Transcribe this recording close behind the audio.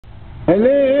His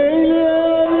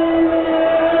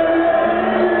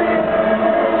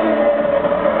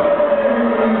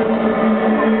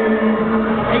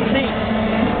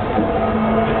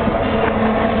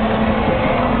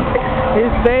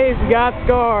face got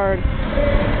scarred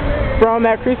from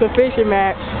that crucifixion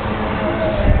match,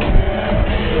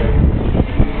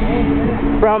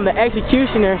 from the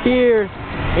executioner here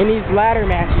in these ladder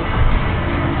matches.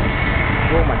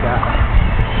 Oh my God.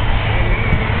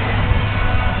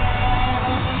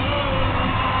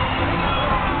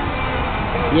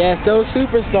 Yes, those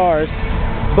superstars,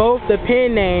 both the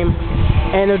pin name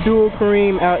and Abdul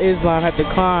Kareem Al-Islam, have to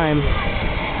climb,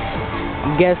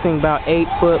 I'm guessing about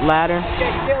 8-foot ladder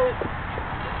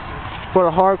for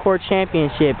the Hardcore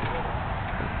Championship.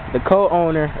 The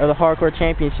co-owner of the Hardcore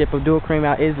Championship, Abdul Kareem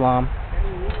Al-Islam.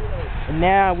 And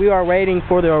now we are waiting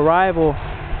for the arrival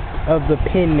of the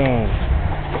pin name.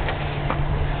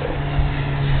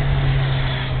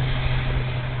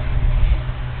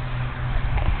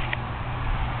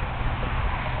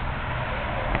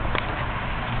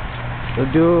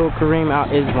 Abdul Kareem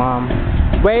Al-Islam.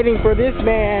 Waiting for this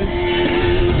man,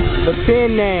 the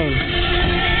pin name.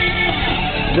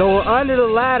 Go under the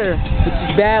ladder, which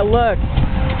is bad luck.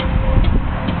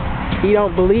 He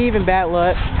don't believe in bad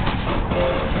luck.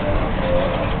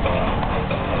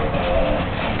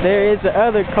 There is the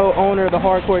other co-owner of the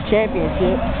Hardcore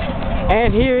Championship.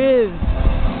 And here is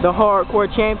the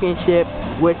Hardcore Championship,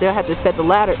 which they'll have to set the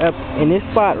ladder up in this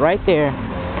spot right there,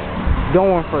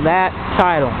 going for that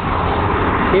title.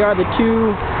 Here are the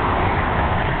two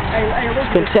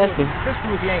contestants. This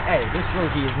rookie ain't, this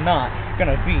rookie is not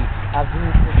gonna be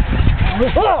Abdul.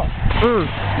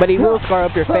 But he will scar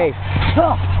up your face.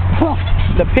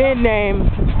 The pin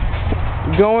name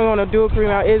going on Abdul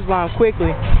Kareem Al-Islam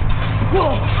quickly.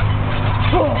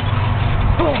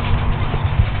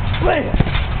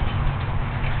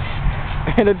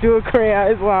 And Abdul Kareem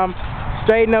Al-Islam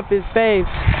straighten up his face.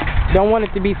 Don't want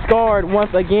it to be scarred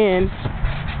once again.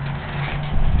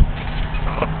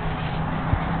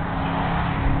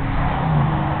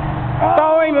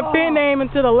 Throwing the pin name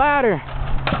into the ladder.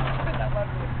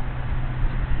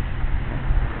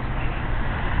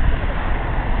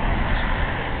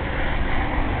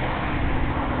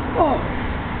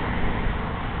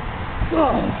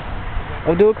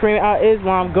 Abdul Kareem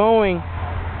Al-Islam going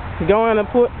on the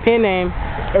pin name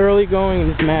early going in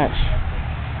this match.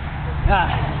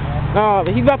 Oh,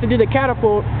 he's about to do the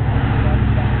catapult.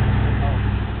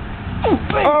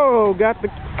 Oh, got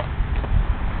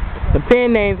the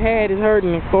pin name's head is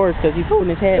hurting, of course, because he's holding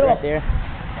his head right there.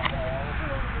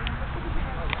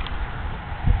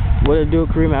 What is Abdul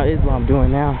Kareem Al-Islam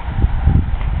doing now?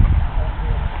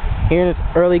 Here in this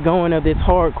early going of this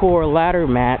hardcore ladder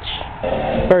match,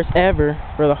 first ever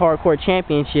for the Hardcore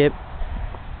Championship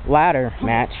ladder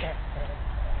match.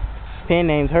 Pin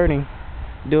name's hurting.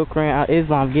 Abdul Kareem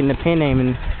Al-Islam getting the pin name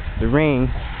in the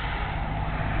ring.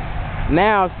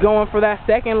 Now it's going for that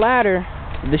second ladder,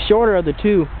 the shorter of the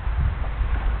two.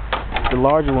 The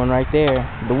larger one right there.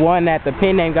 The one that the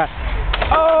pin name got.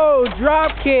 Oh,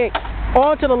 drop kick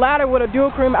onto the ladder with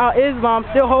Abdul Kareem Al-Islam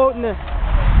still holding the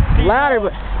ladder,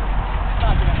 but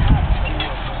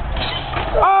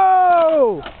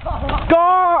oh!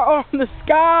 Scar on the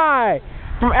sky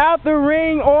from out the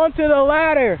ring onto the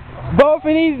ladder. Both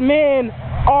of these men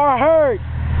are hurt.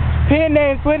 Pin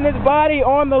name's putting his body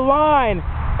on the line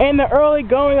in the early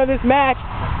going of this match,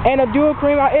 and Abdul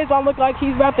Kareem Al-Islam looks like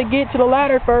he's about to get to the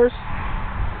ladder first.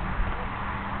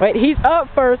 Wait, he's up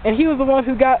first, and he was the one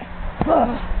who got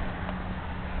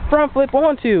front flip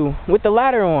onto with the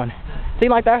ladder on.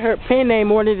 Seemed like that hurt pin name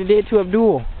more than it did to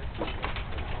Abdul.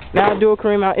 Now Abdul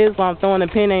Kareem Al-Islam throwing the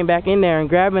pin name back in there and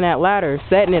grabbing that ladder,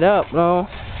 setting it up. No,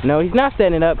 he's not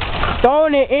setting it up.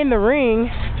 Throwing it in the ring.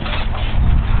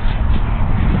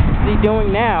 What's he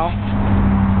doing now?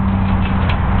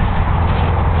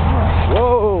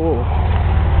 Whoa.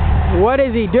 What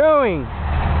is he doing?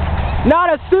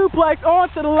 Not a suplex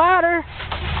onto the ladder.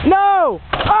 No.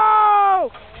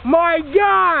 Oh my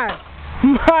God.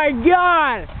 My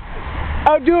God.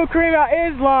 Abdul Kareem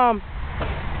Al-Islam.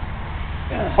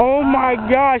 Oh my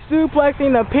gosh.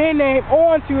 Suplexing the pin name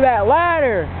onto that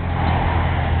ladder.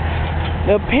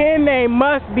 The pin name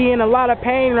must be in a lot of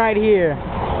pain right here.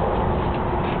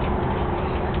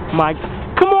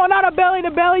 Come on, not a belly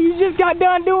to belly. You just got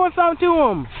done doing something to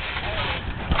him.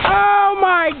 Oh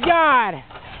my God.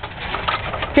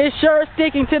 His shirt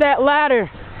sticking to that ladder.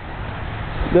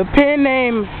 The pin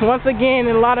name, once again,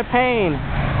 in a lot of pain.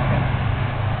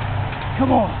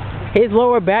 Come on. His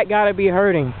lower back gotta be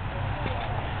hurting.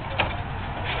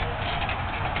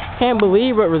 Can't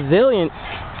believe what resilience.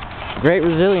 Great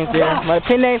resilience there. My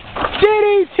pin name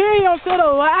onto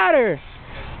the ladder.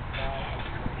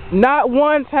 Not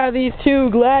once have these two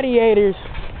gladiators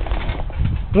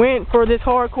went for this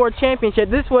hardcore championship.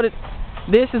 This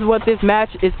is what this match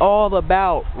is all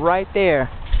about right there.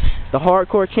 The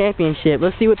hardcore championship.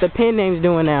 Let's see what the pin name's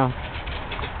doing now.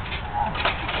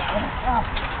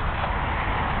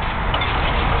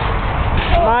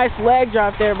 Nice leg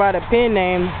drop there by the pin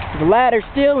name. The ladder's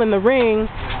still in the ring.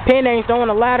 Pin name's throwing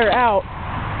the ladder out.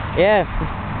 Yes,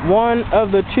 one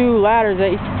of the two ladders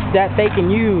that they can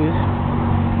use.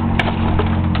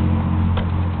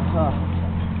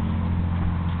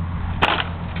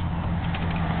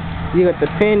 See what the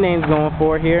pin name's going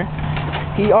for here.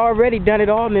 He already done it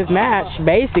all in this match,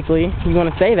 basically. You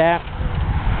want to say that.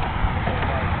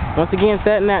 Once again,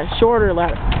 setting that shorter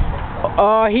ladder.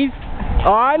 Oh,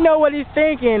 I know what he's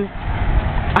thinking.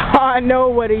 I know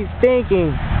what he's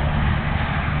thinking.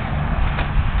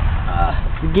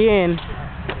 Again,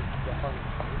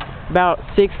 about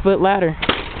 6-foot ladder.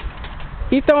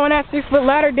 He's throwing that 6-foot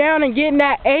ladder down and getting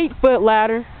that 8-foot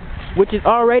ladder, which is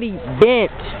already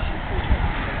bent.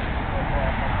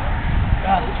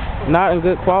 Not in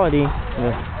good quality.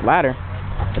 The ladder.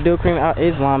 Abdul Kareem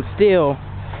Al-Islam still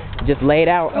just laid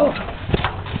out.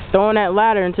 Throwing that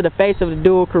ladder into the face of the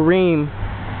Abdul Kareem.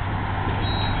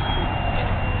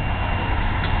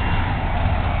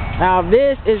 Now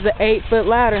this is the 8-foot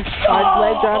ladder. Nice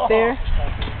leg drop there.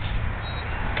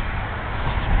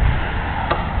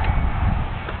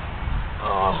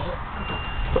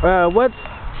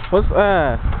 What's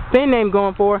pin name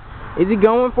going for? Is he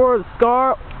going for the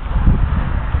scar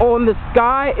on the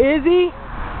sky? Is he?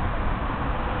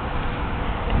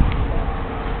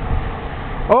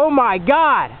 Oh my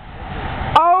God!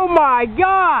 Oh my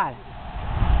God!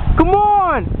 Come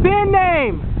on, pin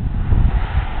name!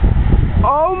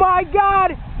 Oh my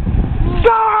God!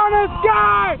 Scar on the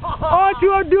sky!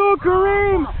 Onto Abdul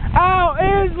Kareem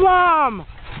Al-Islam!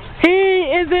 He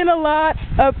is in a lot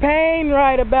of pain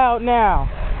right about now.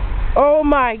 Oh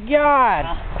my God!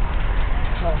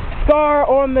 Scar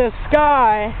on the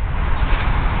sky.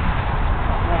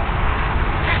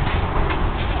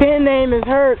 Pin name is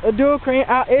hurt. Abdul Kareem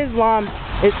Al-Islam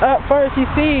is up first. You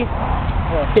see,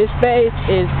 his face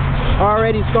is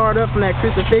already scarred up from that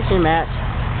crucifixion match,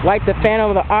 like the Phantom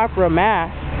of the Opera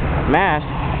mask.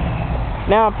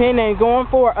 Now pin name going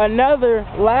for another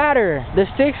ladder, the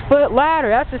 6-foot ladder.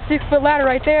 That's the 6-foot ladder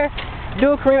right there.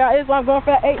 Abdul Kareem Al-Islam going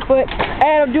for that 8-foot,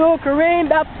 and Abdul Kareem,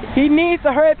 he needs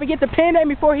to hurry up and get the pin name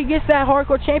before he gets that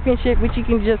hardcore championship, which he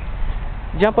can just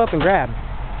jump up and grab.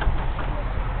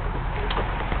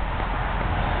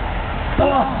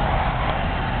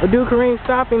 Abdul Kareem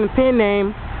stopping the pin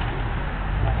name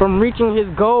from reaching his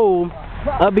goal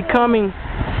of becoming.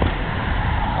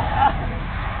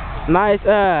 Nice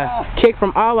kick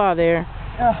from Allah there,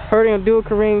 hurting Abdul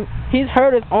Kareem. He's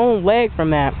hurt his own leg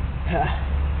from that.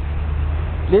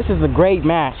 This is a great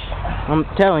match. I'm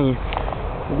telling you,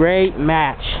 great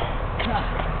match.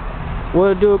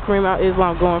 What Abdul Kareem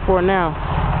Al-Islam going for now?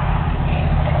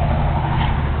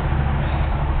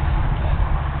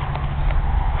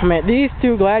 I mean, these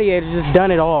two gladiators just done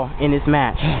it all in this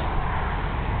match.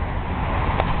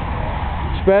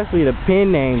 Especially the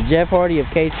pin name, Jeff Hardy of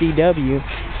KCW.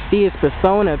 See his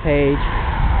persona page.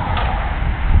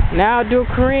 Now Abdul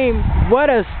Kareem, what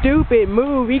a stupid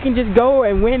move. He can just go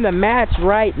and win the match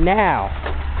right now.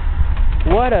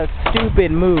 What a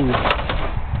stupid move.